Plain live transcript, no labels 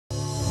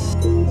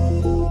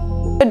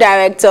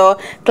Director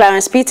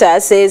Clarence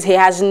says he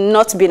has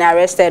not been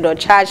arrested or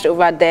charged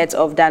over death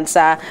of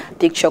dancer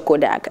picture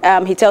Kodak.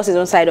 He tells his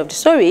own side of the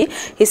story.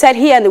 He said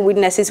he and the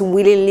witnesses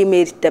willingly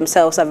made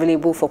themselves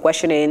available for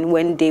questioning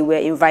when they were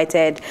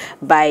invited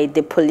by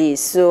the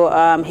police.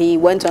 So he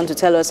went on to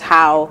tell us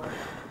how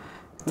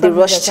they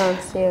rushed,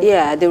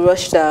 they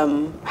rushed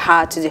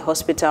her to the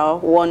hospital,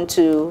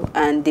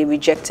 and they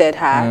rejected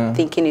her,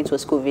 thinking it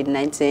was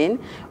COVID-19,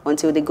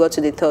 until they got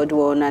to the third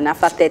one. And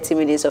after 30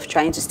 minutes of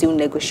trying to still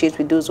negotiate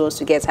with those ones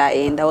to get her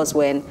in, that was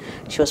when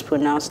she was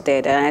pronounced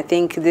dead. And I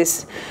think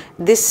this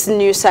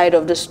new side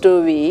of the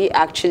story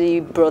actually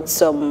brought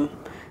some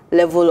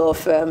level of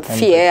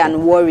fear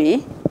and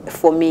worry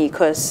for me,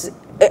 because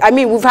I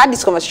mean, we've had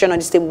this conversation on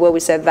this table where we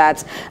said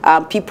that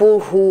people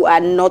who are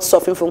not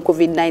suffering from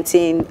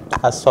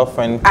COVID-19 are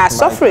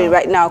suffering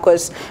right now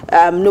because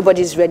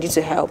nobody's ready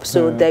to help.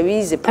 So there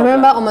is a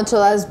problem. I remember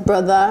Omatola's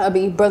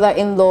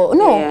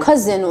brother-in-law,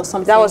 cousin or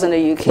something. That was in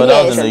the UK. But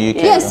that was in the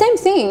UK. Yeah, same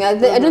thing.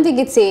 I don't think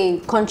it's a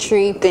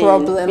country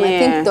problem. I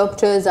think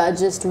doctors are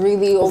just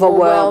really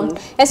overwhelmed,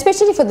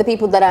 especially for the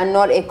people that are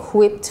not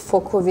equipped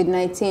for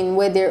COVID-19,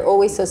 where they're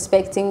always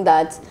suspecting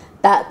that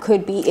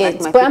could be it.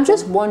 But I'm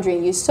just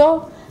wondering, you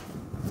saw,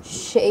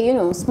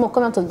 smoke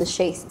come out of the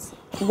chest.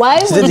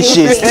 Why would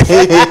you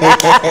think?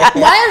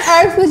 Why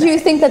on earth would you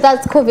think that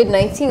that's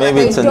COVID-19? Maybe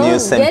it's a new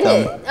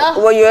symptom.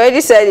 Well, you already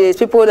said it.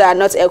 People that are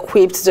not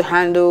equipped to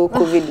handle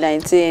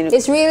COVID-19.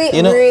 It's really,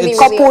 really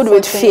coupled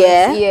with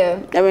fear. Yeah,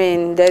 I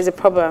mean, there's a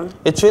problem.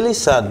 It's really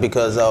sad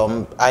because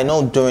I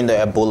know during the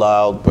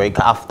Ebola outbreak,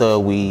 after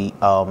we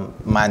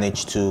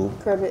managed to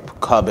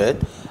curb it,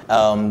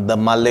 the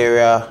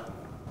malaria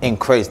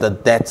increased, the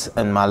death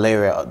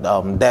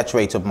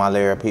rate of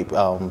malaria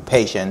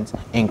patients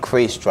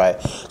increased, right?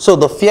 So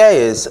the fear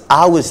is,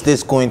 how is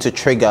this going to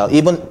trigger,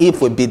 even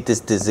if we beat this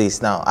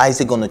disease now, how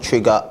is it going to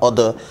trigger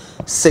other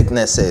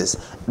sicknesses?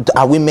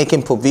 Are we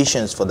making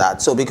provisions for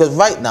that? So because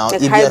right now,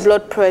 like high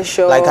blood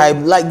pressure,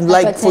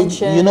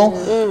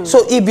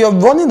 so if you're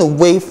running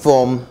away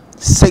from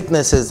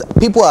sicknesses,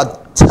 people are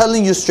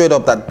telling you straight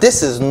up that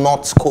this is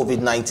not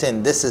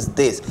COVID-19, this is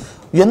this.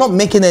 You're not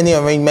making any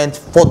arrangement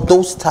for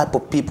those type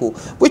of people,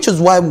 which is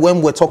why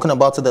when we're talking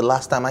about it the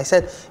last time, I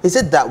said, is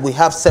it that we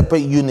have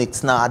separate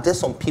units now? Are there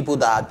some people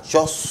that are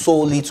just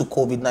solely to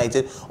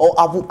COVID-19? Or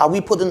are we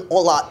putting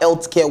all our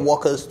healthcare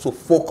workers to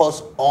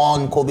focus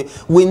on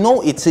COVID? We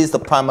know it is the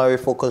primary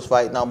focus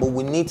right now, but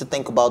we need to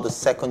think about the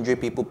secondary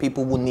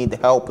people who need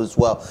help as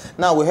well.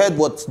 Now, we heard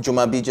what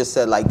Jumabi just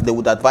said, like they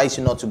would advise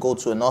you not to go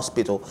to an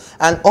hospital.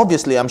 And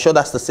obviously, I'm sure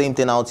that's the same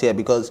thing out here,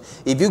 because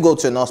if you go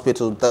to an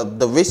hospital,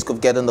 the risk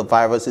of getting the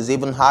virus is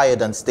even higher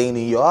than staying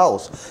in your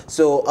house.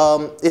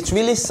 So it's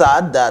really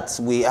sad that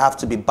we have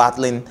to be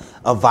battling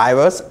a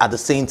virus at the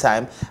same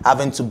time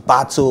having to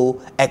battle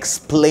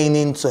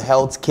explaining to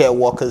healthcare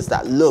workers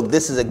that, look,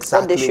 this is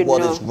exactly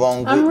what is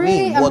wrong with me.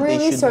 I'm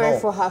really sorry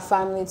for her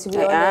family, to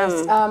be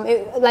honest.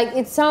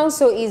 It sounds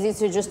so easy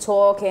to just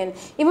talk, and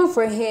even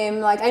for him,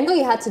 like, I know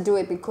he had to do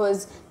it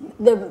because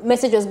the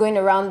message was going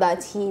around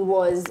that he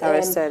was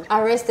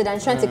arrested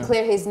and trying to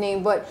clear his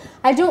name. But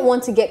I don't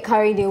want to get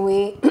carried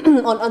away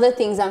on other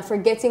things and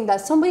forgetting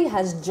that somebody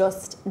has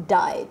just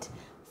died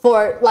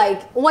for,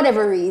 like,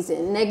 whatever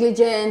reason,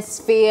 negligence,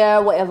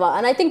 fear, whatever.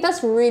 And I think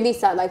that's really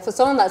sad. Like, for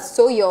someone that's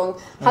so young,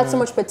 had so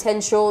much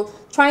potential,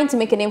 trying to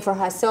make a name for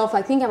herself,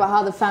 like, think about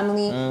how the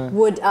family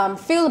would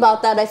feel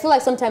about that. I feel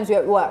like sometimes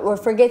we're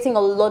forgetting a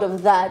lot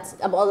of that,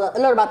 a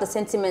lot about the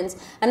sentiments.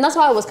 And that's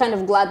why I was kind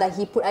of glad that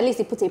he put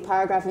a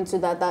paragraph into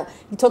that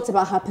he talked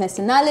about her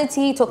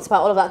personality, talked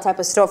about all of that type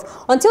of stuff.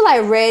 Until I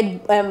read,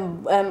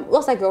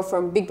 what's that girl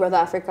from Big Brother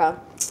Africa?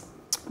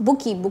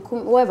 Buki,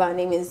 whatever her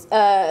name is.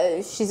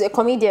 She's a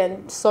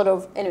comedian, sort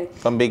of. Anyway.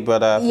 From Big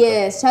Brother Africa.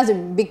 Yes, she has a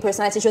big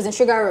personality. She was in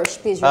Sugar Rush.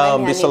 Please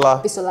remind me her name.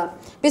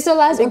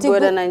 Bisola's Big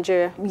Brother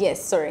Nigeria.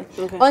 Yes, sorry.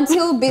 Okay.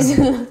 Until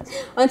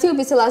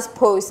Bisola's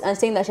post and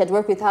saying that she had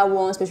worked with her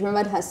once, but she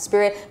remembered her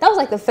spirit. That was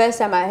like the first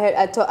time I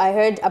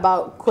heard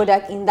about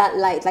Kodak in that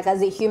light, like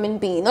as a human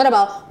being, not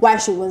about why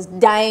she was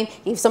dying,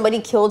 if somebody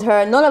killed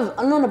her,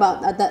 none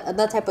about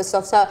that type of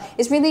stuff. So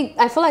it's really,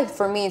 I feel like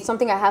for me, it's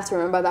something I have to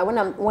remember,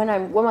 that when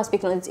I'm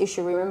speaking on this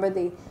issue, remember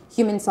the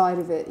human side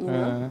of it, you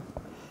know.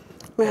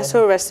 May her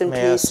soul rest in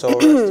peace.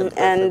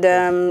 And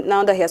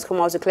now that he has come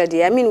out to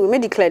declare I mean, we may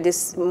declare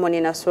this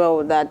morning as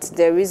well that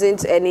there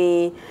isn't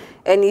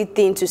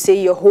anything to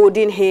say you're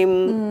holding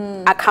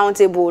him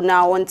accountable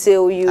now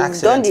until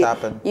you've done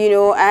it. You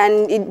know,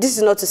 and this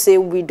is not to say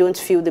we don't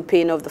feel the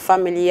pain of the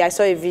family. I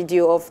saw a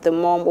video of the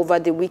mom over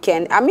the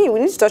weekend. I mean, we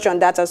need to touch on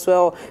that as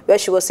well, where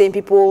she was saying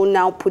people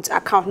now put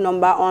account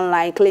number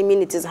online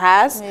claiming it is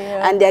hers,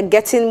 and they're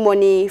getting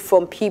money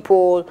from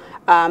people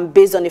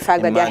based on the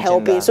fact that they're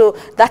helping. So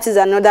that is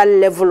another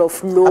level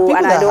of low,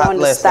 and I don't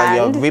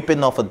understand. Like you're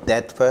ripping off a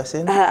dead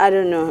person? I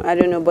don't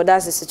know, but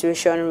that's the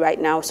situation right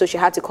now. So she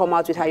had to come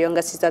out with her young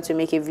younger sister to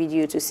make a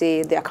video to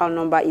say the account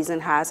number isn't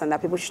hers and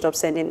that people should stop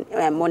sending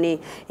money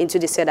into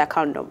the said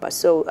account number.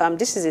 So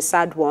this is a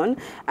sad one.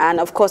 And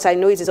of course, I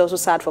know it is also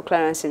sad for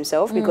Clarence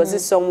himself because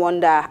it's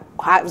someone that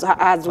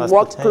has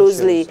worked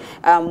closely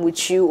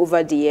with you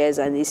over the years,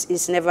 and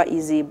it's never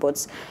easy.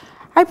 But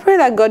I pray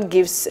that God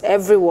gives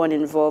everyone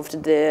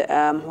involved the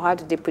how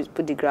did they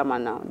put the grammar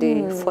now?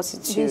 The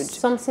fortitude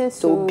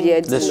to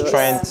bear the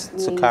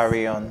strength to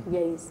carry on.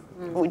 Yes.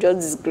 We just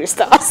disgraced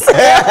ourselves.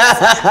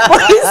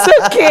 But it's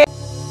okay.